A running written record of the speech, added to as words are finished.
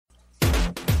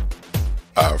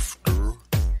After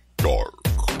Dark.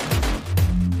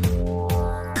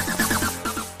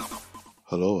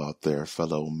 Hello out there,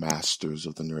 fellow masters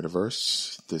of the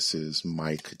Nerdiverse. This is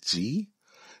Mike G,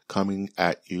 coming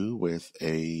at you with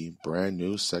a brand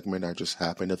new segment I just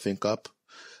happened to think up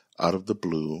out of the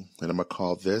blue. And I'm going to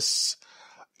call this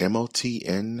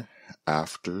MOTN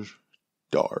After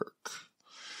Dark.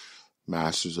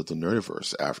 Masters of the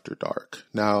Nerdiverse After Dark.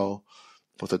 Now,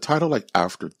 with a title like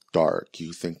After Dark,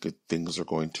 you think that things are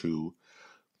going to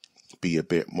be a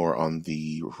bit more on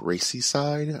the racy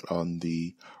side, on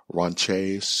the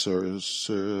raunchy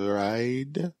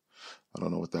side. I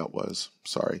don't know what that was.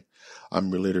 Sorry.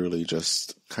 I'm literally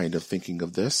just kind of thinking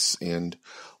of this and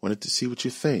wanted to see what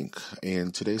you think.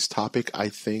 And today's topic, I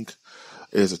think,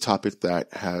 is a topic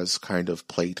that has kind of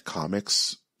plagued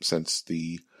comics since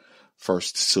the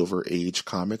first Silver Age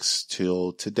comics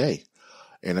till today.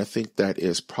 And I think that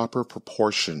is proper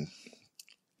proportion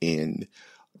in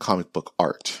comic book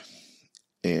art,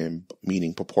 and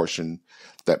meaning proportion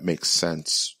that makes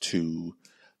sense to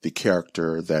the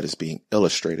character that is being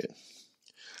illustrated.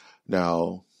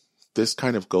 Now, this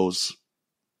kind of goes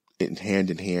in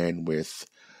hand with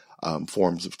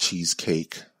forms of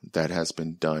cheesecake that has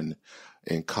been done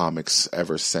in comics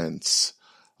ever since,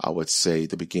 I would say,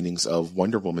 the beginnings of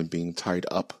Wonder Woman being tied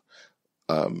up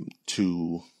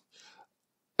to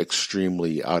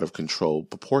extremely out of control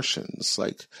proportions,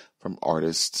 like from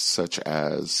artists such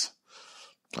as,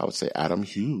 I would say, Adam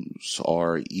Hughes,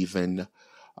 or even,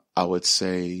 I would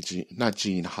say, not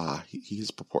Gene Ha, his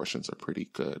proportions are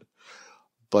pretty good,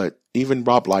 but even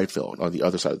Rob Liefeld on the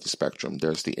other side of the spectrum.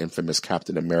 There's the infamous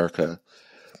Captain America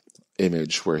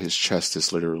image where his chest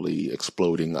is literally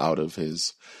exploding out of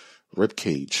his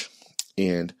ribcage.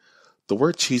 And the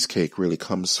word cheesecake really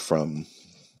comes from,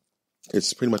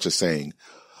 it's pretty much a saying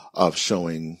of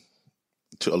showing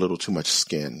a little too much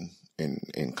skin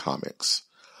in comics.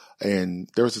 And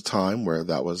there was a time where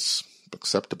that was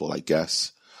acceptable, I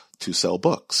guess, to sell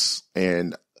books.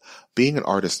 And being an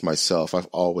artist myself, I've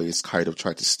always kind of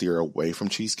tried to steer away from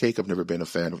cheesecake. I've never been a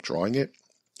fan of drawing it,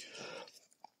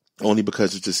 only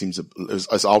because it just seems,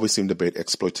 it's always seemed a bit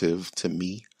exploitive to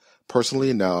me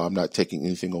personally. Now, I'm not taking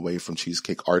anything away from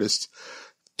cheesecake artists.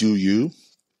 Do you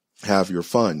have your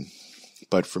fun?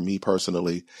 But for me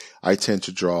personally, I tend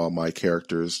to draw my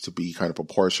characters to be kind of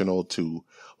proportional to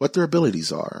what their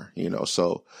abilities are,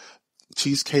 so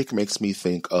cheesecake makes me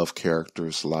think of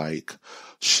characters like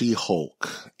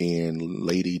She-Hulk and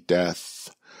Lady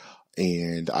Death,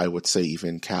 and I would say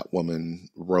even Catwoman.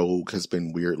 Rogue has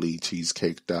been weirdly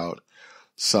cheesecaked out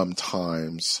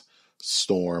sometimes.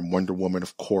 Storm, Wonder Woman,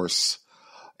 of course.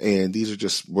 And these are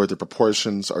just where the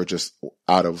proportions are just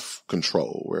out of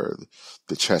control, where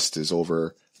the chest is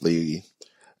overly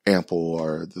ample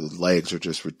or the legs are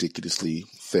just ridiculously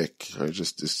thick, or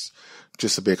just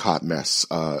a big hot mess,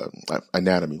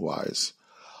 anatomy wise.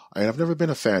 And I've never been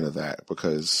a fan of that,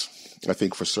 because I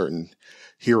think for certain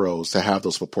heroes to have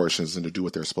those proportions and to do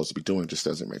what they're supposed to be doing just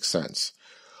doesn't make sense.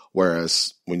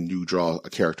 Whereas when you draw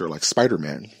a character like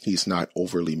Spider-Man, he's not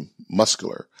overly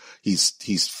muscular. He's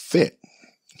fit.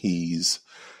 He's,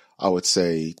 I would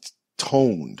say,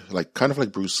 toned, kind of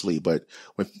like Bruce Lee. But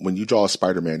when you draw a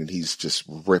Spider-Man and he's just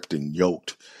ripped and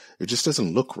yoked, it just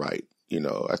doesn't look right.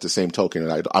 At the same token,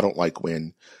 and I don't like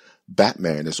when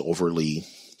Batman is overly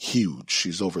huge.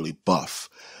 He's overly buff.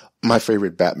 My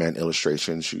favorite Batman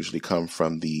illustrations usually come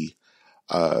from the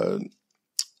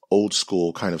old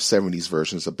school kind of 70s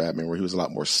versions of Batman, where he was a lot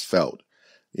more svelte.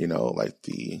 I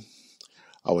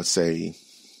would say,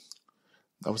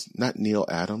 that was not Neil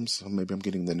Adams. Maybe I'm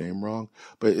getting the name wrong,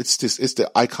 but it's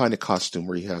the iconic costume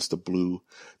where he has the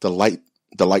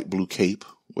light blue cape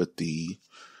with the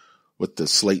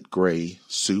slate gray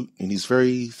suit. And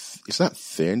it's not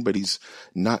thin, but he's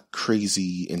not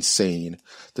crazy insane.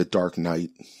 The Dark Knight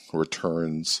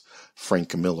Returns,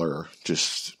 Frank Miller,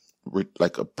 just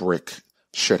like a brick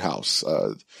shithouse.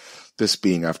 This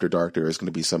being After Dark, there is going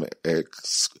to be some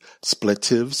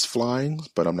expletives flying,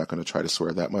 but I'm not going to try to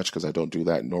swear that much because I don't do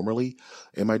that normally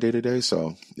in my day-to-day.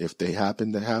 So if they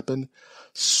happen to happen,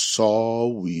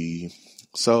 sorry.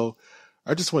 So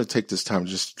I just want to take this time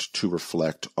just to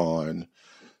reflect on,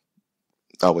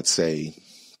 I would say,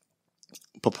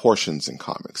 proportions in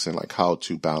comics and how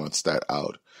to balance that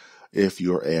out. If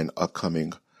you're an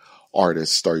upcoming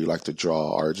artist, or you like to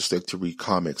draw, or just like to read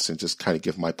comics, and just kind of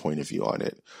give my point of view on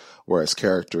it. Whereas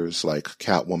characters like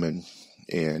Catwoman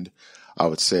and, I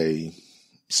would say,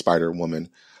 Spider-Woman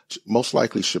most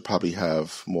likely should probably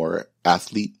have more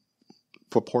athlete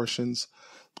proportions,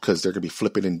 because they're going to be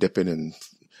flipping and dipping and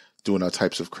doing all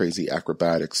types of crazy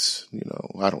acrobatics.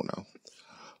 I don't know.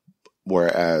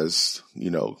 Whereas,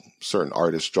 certain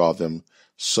artists draw them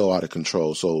so out of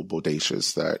control, so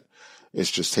bodacious that it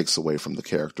just takes away from the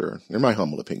character, in my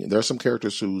humble opinion. There are some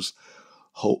characters whose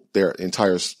their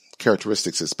entire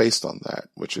characteristics is based on that,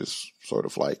 which is sort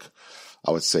of like,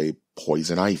 I would say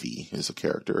Poison Ivy is a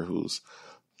character who's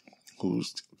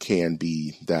can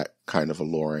be that kind of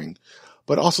alluring,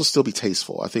 but also still be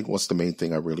tasteful. I think what's the main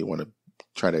thing I really want to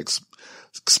try to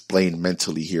explain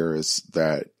mentally here is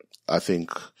that I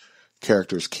think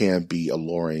characters can be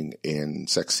alluring and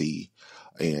sexy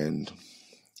and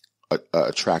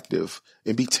attractive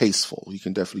and be tasteful. You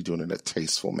can definitely do it in a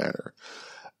tasteful manner.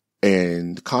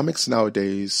 And comics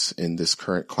nowadays in this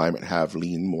current climate have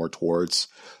leaned more towards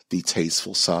the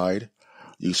tasteful side.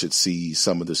 You should see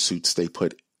some of the suits they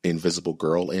put Invisible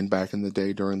Girl in back in the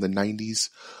day during the 90s,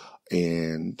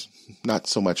 and not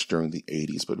so much during the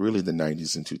 80s, but really the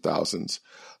 90s and 2000s.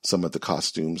 Some of the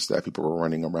costumes that people were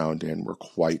running around in were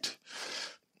quite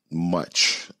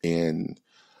much. And,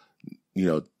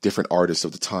 different artists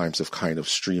of the times have kind of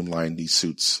streamlined these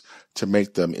suits to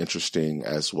make them interesting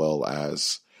as well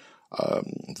as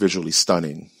visually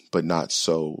stunning, but not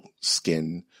so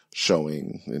skin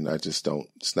showing. And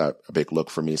it's not a big look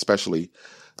for me, especially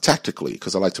tactically,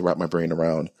 because I like to wrap my brain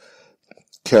around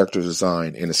character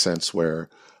design in a sense where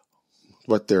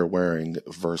what they're wearing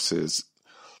versus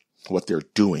what they're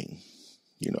doing,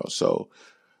 so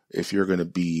if you're going to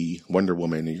be Wonder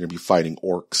Woman and you're going to be fighting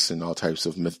orcs and all types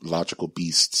of mythological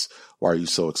beasts, why are you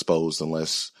so exposed?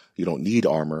 Unless you don't need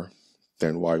armor,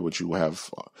 then why would you have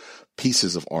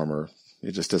pieces of armor?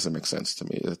 It just doesn't make sense to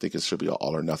me. I think it should be an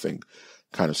all or nothing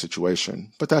kind of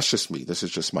situation, but that's just me. This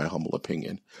is just my humble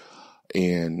opinion.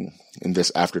 And in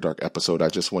this After Dark episode, I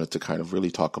just wanted to kind of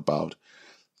really talk about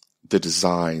the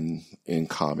design in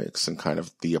comics and kind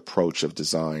of the approach of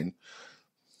design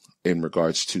in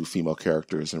regards to female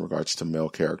characters, in regards to male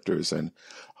characters, and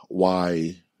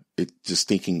why it just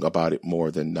thinking about it more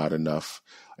than not enough,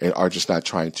 and are just not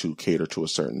trying to cater to a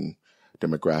certain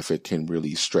demographic can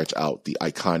really stretch out the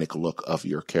iconic look of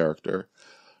your character.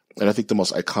 And I think the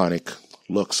most iconic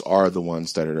looks are the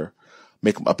ones that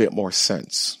make a bit more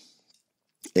sense.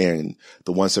 And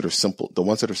the ones that are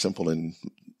simple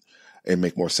and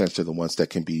make more sense are the ones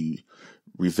that can be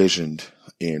revisioned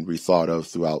and rethought of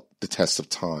throughout the test of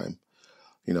time.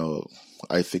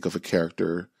 I think of a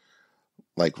character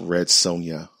like Red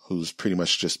Sonja, who's pretty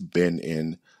much just been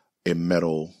in a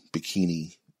metal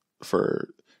bikini for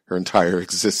her entire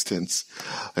existence.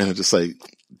 And I'm just like,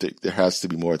 there has to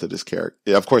be more to this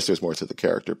character. Of course, there's more to the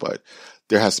character, but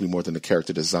there has to be more than the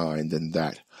character design than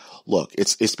that look.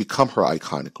 It's become her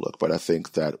iconic look, but I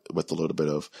think that with a little bit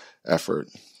of effort,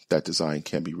 that design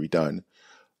can be redone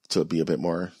to be a bit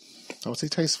more, I would say,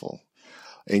 tasteful.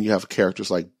 And you have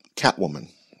characters like Catwoman,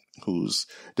 whose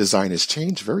design has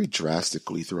changed very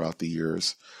drastically throughout the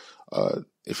years.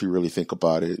 If you really think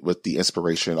about it, with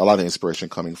a lot of inspiration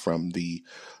coming from the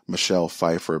Michelle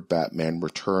Pfeiffer Batman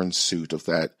Returns suit of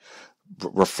that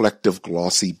reflective,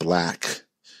 glossy black,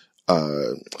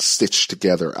 stitched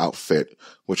together outfit,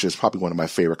 which is probably one of my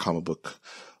favorite comic book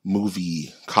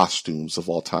movie costumes of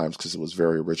all times because it was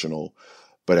very original,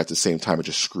 but at the same time it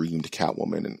just screamed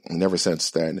Catwoman. And ever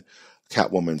since then,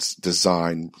 Catwoman's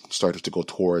design started to go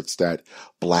towards that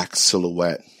black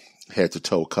silhouette, head to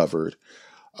toe covered,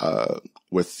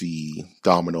 with the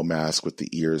domino mask with the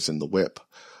ears and the whip.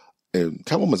 And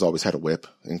Catwoman's always had a whip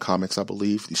in comics, I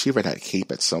believe. She even had a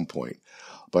cape at some point,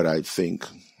 but I think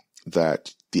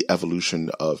that the evolution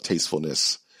of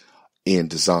tastefulness in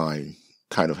design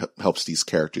kind of helps these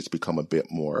characters become a bit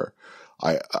more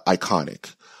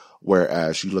iconic.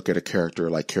 Whereas you look at a character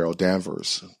like Carol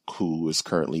Danvers, who is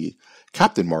currently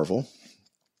Captain Marvel.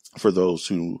 For those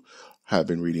who have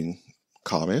been reading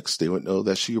comics, they would know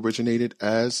that she originated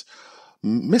as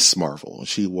Miss Marvel.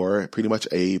 She wore pretty much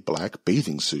a black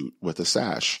bathing suit with a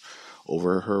sash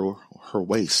over her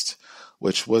waist,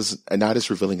 which was not as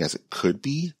revealing as it could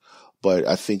be. But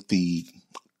I think the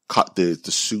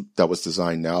suit that was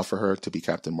designed now for her to be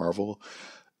Captain Marvel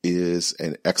is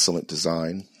an excellent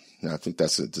design. And I think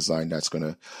that's a design that's going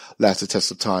to last the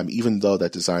test of time, even though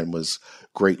that design was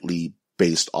greatly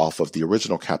based off of the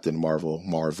original Captain Marvel,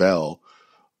 Marvel,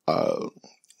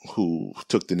 who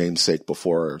took the namesake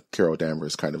before Carol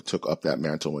Danvers kind of took up that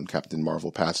mantle when Captain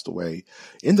Marvel passed away.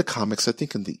 In the comics, I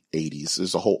think in the 80s,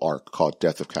 there's a whole arc called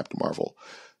Death of Captain Marvel.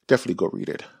 Definitely go read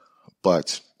it.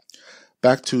 But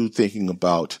back to thinking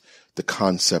about the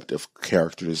concept of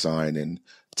character design and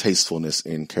tastefulness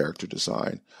in character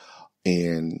design.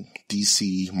 And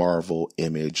DC, Marvel,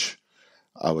 Image,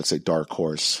 I would say Dark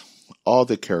Horse, all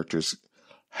the characters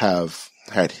have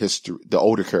had history. The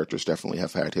older characters definitely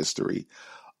have had history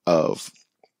of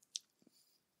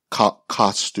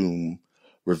costume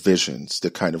revisions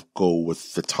that kind of go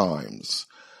with the times,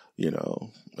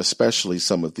 especially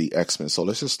some of the X-Men. So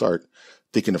let's just start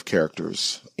thinking of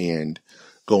characters and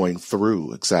going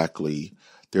through exactly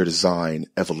their design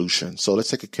evolution. So let's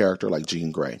take a character like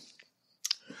Jean Grey.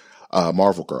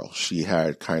 Marvel Girl. She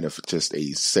had kind of just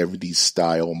a 70s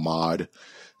style mod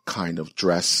kind of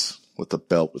dress with a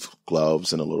belt with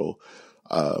gloves and a little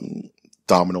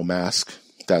domino mask.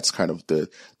 That's kind of the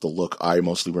look I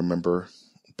mostly remember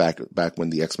back when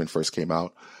the X-Men first came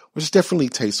out, which is definitely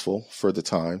tasteful for the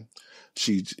time.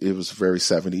 It was very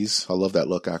 70s. I love that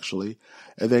look, actually.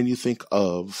 And then you think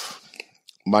of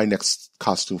my next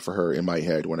costume for her in my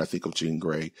head when I think of Jean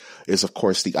Grey is, of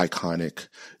course, the iconic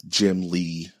Jim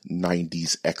Lee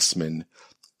 90s X-Men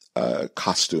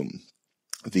costume.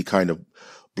 The kind of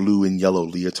blue and yellow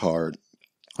leotard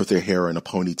with her hair in a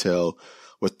ponytail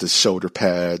with the shoulder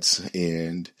pads,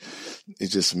 and it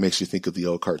just makes you think of the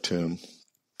old cartoon.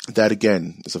 That,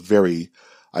 again, is a very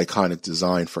iconic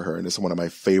design for her, and it's one of my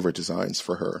favorite designs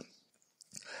for her.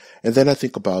 And then I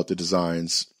think about the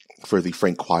designs for the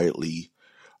Frank Quietly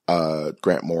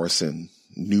Grant Morrison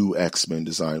new X-Men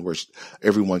design, where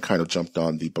everyone kind of jumped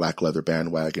on the black leather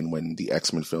bandwagon when the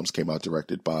X-Men films came out,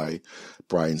 directed by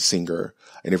Bryan Singer,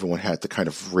 and everyone had the kind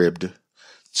of ribbed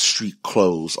street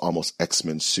clothes, almost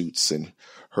X-Men suits, and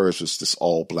hers was this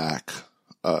all black,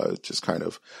 just kind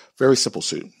of very simple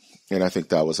suit. And I think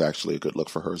that was actually a good look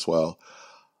for her as well.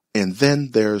 And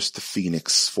then there's the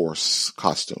Phoenix Force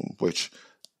costume, which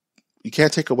you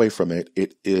can't take away from it.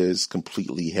 It is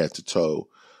completely head to toe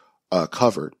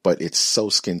covered, but it's so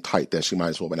skin tight that she might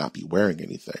as well not be wearing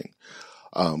anything.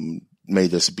 May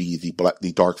this be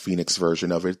the Dark Phoenix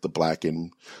version of it, the black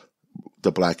and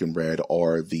red,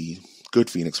 or the good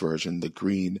Phoenix version, the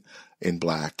green and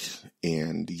black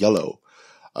and yellow.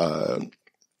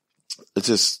 That's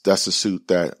a suit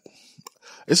that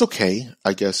is okay,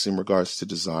 I guess, in regards to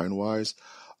design wise.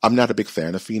 I'm not a big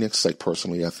fan of Phoenix. Like,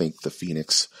 personally, I think the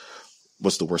Phoenix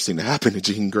was the worst thing to happen to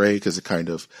Jean Grey, because it kind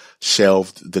of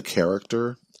shelved the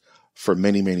character for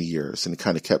many, many years, and it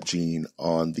kind of kept Jean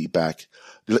on the back.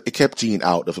 It kept Jean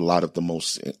out of a lot of the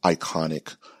most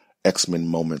iconic X-Men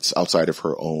moments outside of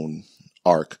her own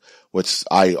arc, which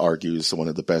I argue is one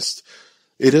of the best.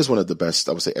 It is one of the best,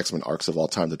 I would say, X-Men arcs of all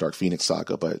time, the Dark Phoenix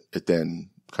saga, but it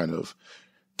then kind of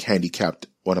handicapped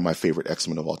one of my favorite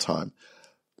X-Men of all time.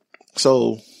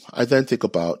 So I then think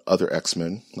about other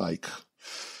X-Men like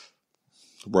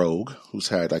Rogue, who's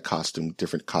had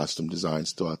different costume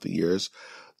designs throughout the years.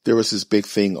 There was this big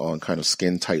thing on kind of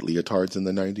skin tight leotards in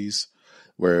the 90s,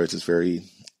 where it's just very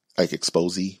like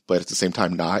exposy, but at the same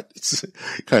time not. It's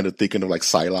kind of thinking of like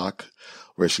Psylocke,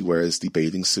 where she wears the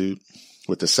bathing suit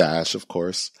with the sash, of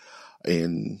course,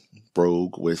 and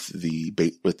Rogue with the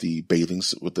bathing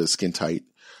suit with the skin tight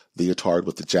leotard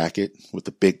with the jacket with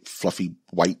the big fluffy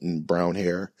white and brown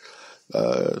hair.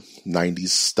 90s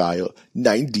style.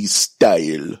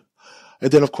 And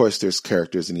then, of course, there's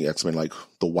characters in the X-Men like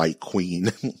the White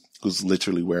Queen, who's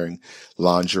literally wearing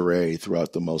lingerie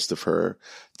throughout the most of her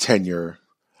tenure.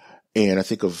 And I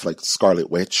think of like Scarlet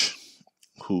Witch,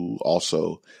 who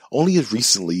also only has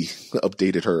recently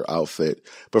updated her outfit,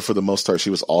 but for the most part, she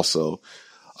was also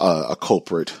a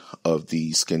culprit of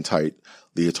the skin tight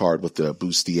leotard with the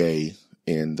bustier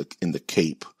in the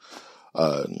cape.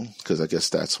 Because I guess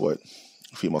that's what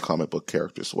female comic book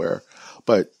characters wear.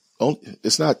 But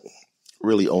it's not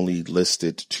really only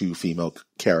listed to female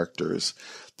characters.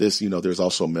 There's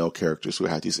also male characters who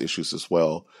had these issues as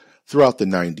well throughout the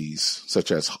 90s,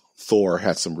 such as Thor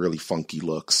had some really funky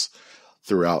looks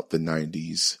throughout the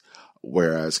 90s,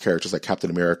 whereas characters like Captain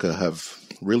America have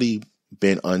really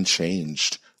been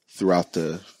unchanged throughout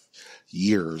the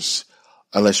years,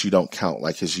 unless you don't count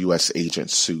like his U.S. agent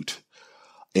suit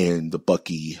and the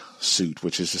Bucky suit,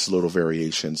 which is just little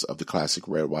variations of the classic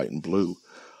red, white, and blue.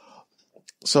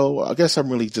 So I guess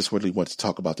I'm really want to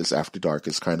talk about this After Dark,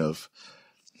 is kind of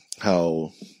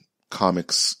how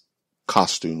comics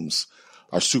costumes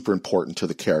are super important to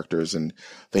the characters, and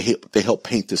they help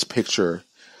paint this picture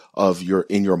of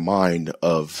in your mind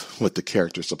of what the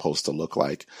character's supposed to look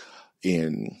like.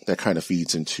 And that kind of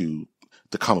feeds into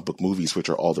the comic book movies, which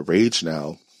are all the rage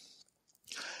now.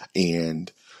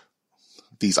 And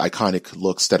these iconic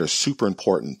looks that are super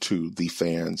important to the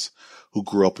fans who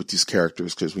grew up with these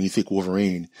characters. Because when you think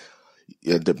Wolverine,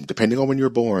 depending on when you're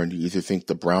born, you either think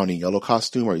the brown and yellow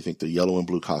costume or you think the yellow and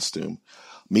blue costume.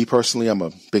 Me personally, I'm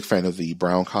a big fan of the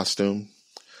brown costume,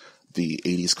 the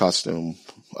 80s costume,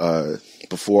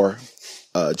 before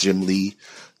Jim Lee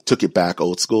took it back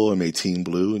old school and made Team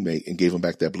Blue and gave him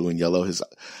back that blue and yellow,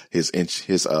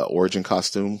 his origin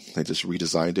costume. They just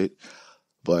redesigned it.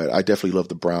 But I definitely love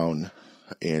the brown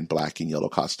and black and yellow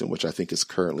costume, which I think is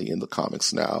currently in the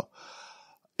comics now.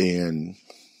 And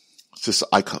it's just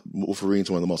Wolverine's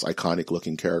one of the most iconic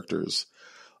looking characters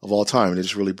of all time. And it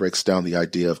just really breaks down the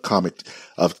idea of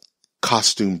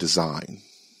costume design,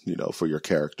 for your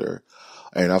character.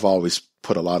 And I've always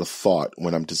put a lot of thought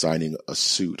when I'm designing a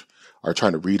suit or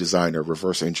trying to redesign or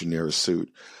reverse engineer a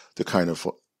suit to kind of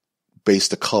base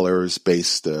the colors,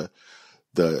 base the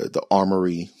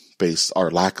armory, base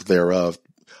or lack thereof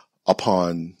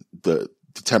upon the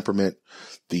temperament,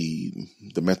 the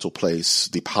mental place,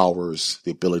 the powers,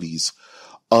 the abilities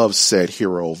of said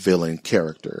hero, villain,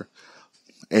 character.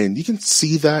 And you can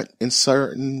see that in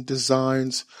certain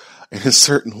designs, and in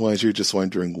certain ones you're just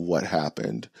wondering what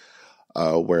happened.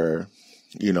 Where,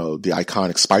 the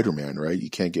iconic Spider-Man, right? You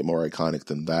can't get more iconic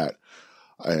than that.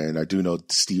 And I do know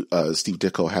Steve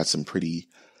Ditko had some pretty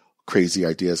crazy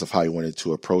ideas of how he wanted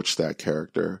to approach that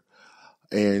character.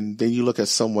 And then you look at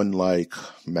someone like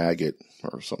Maggot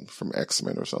or something from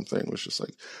X-Men or something, which is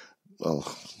like,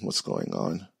 oh, what's going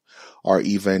on? Or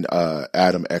even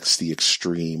Adam X the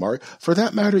Extreme, or for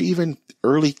that matter, even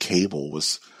early Cable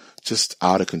was just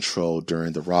out of control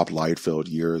during the Rob Liefeld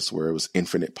years, where it was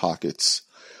infinite pockets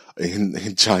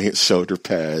and giant shoulder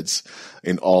pads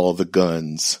and all the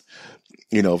guns,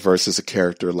 versus a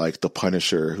character like the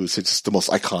Punisher, who's just the most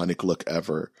iconic look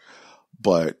ever.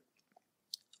 But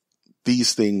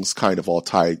these things kind of all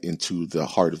tie into the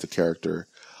heart of the character,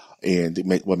 and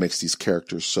what makes these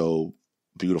characters so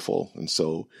beautiful and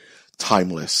so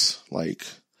timeless. Like,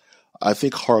 I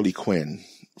think Harley Quinn,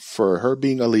 for her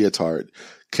being a leotard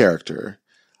character,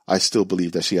 I still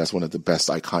believe that she has one of the best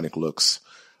iconic looks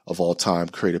of all time,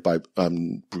 created by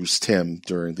Bruce Timm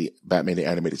during the Batman the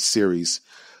Animated Series.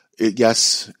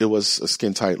 Yes, it was a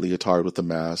skin-tight leotard with a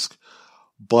mask,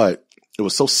 but it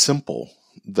was so simple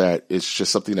that it's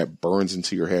just something that burns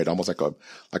into your head, almost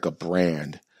like a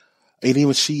brand. And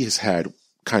even she has had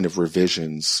kind of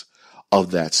revisions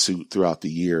of that suit throughout the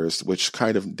years, which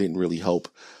kind of didn't really help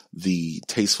the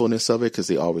tastefulness of it, because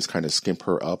they always kind of skimp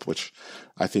her up, which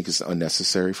I think is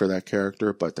unnecessary for that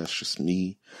character, but that's just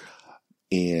me.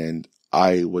 And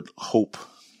I would hope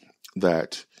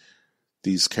that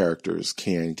these characters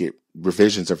can get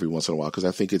revisions every once in a while, because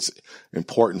I think it's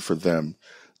important for them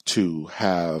to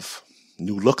have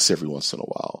new looks every once in a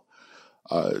while,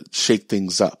 shake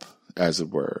things up, as it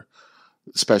were.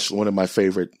 Especially one of my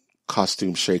favorite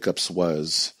costume shakeups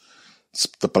was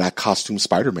the black costume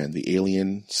Spider-Man, the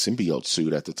alien symbiote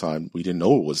suit. At the time, we didn't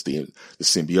know it was the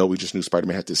symbiote. We just knew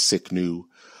Spider-Man had this sick new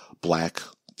black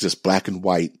and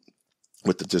white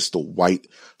with just the white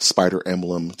spider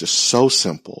emblem, just so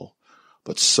simple,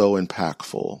 but so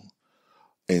impactful.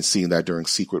 And seeing that during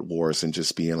Secret Wars and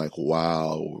just being like,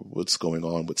 wow, what's going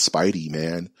on with Spidey,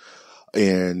 man?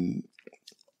 And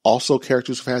also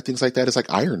characters who've had things like that is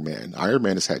like Iron Man. Iron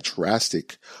Man has had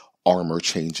drastic armor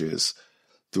changes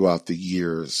throughout the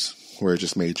years where it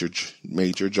just made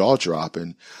your jaw drop.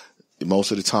 And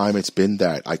most of the time it's been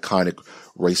that iconic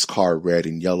race car red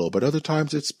and yellow, but other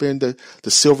times it's been the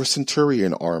Silver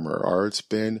Centurion armor, or it's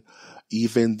been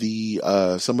even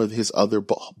some of his other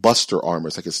Buster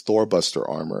armors, like his Thor Buster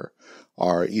armor,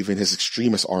 or even his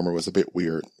Extremis armor was a bit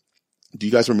weird. Do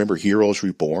you guys remember Heroes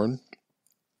Reborn?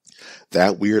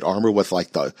 That weird armor with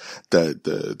like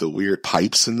the weird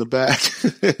pipes in the back.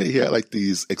 Yeah, like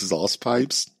these exhaust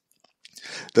pipes.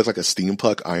 That's like a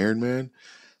steampunk Iron Man.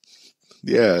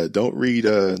 Yeah, don't read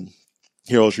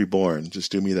Heroes Reborn.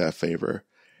 Just do me that favor.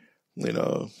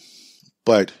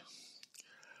 But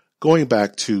going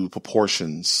back to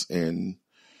proportions in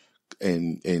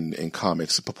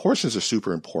comics, proportions are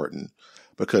super important,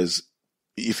 because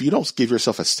if you don't give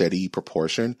yourself a steady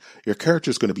proportion, your character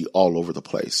is going to be all over the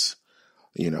place,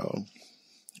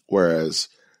 whereas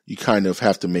you kind of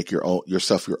have to make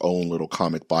yourself your own little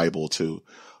comic Bible to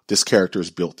this character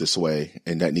is built this way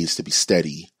and that needs to be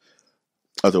steady.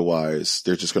 Otherwise,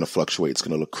 they're just going to fluctuate. It's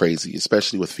going to look crazy,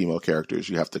 especially with female characters.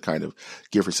 You have to kind of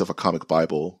give yourself a comic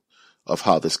Bible of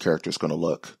how this character is going to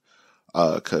look.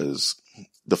 Cause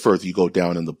the further you go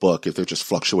down in the book, if they're just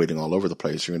fluctuating all over the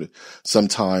place,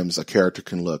 sometimes a character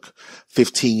can look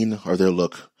 15 or they'll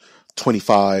look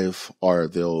 25, or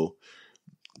they'll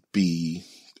be,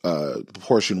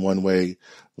 proportioned one way,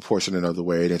 proportioned another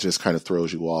way, and it just kind of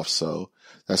throws you off. So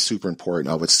that's super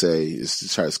important, I would say, is to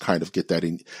try to kind of get that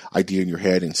idea in your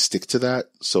head and stick to that.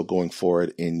 So going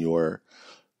forward in your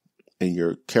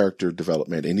character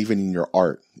development and even in your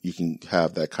art, you can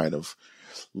have that kind of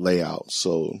layout.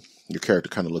 So your character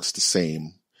kind of looks the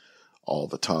same all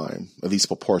the time, at least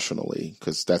proportionally,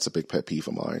 because that's a big pet peeve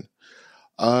of mine.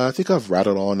 I think I've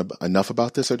rattled on enough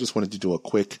about this. I just wanted to do a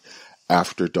quick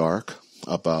after dark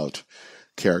about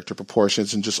character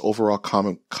proportions and just overall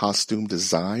common costume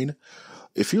design.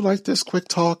 If you like this quick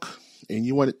talk and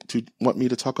you want me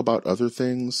to talk about other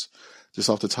things just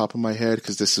off the top of my head,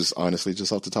 because this is honestly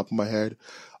just off the top of my head,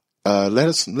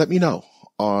 let me know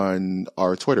on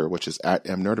our Twitter, which is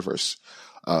 @mnerdiverse.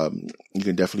 You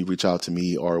can definitely reach out to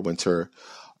me or Winter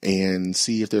and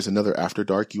see if there's another After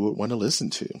Dark you would want to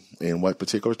listen to and what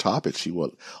particular topics you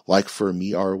would like for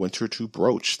me or Winter to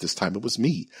broach. This time it was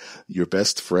me, your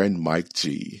best friend, Mike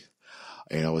G.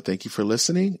 And I would thank you for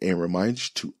listening and remind you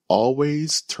to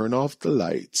always turn off the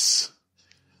lights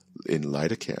and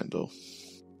light a candle.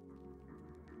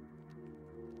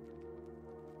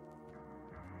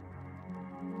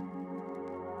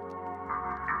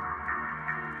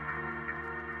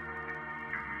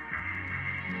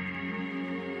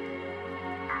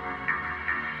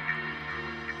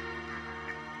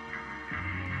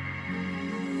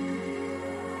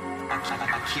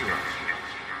 Akira.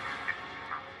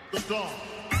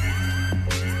 Strong.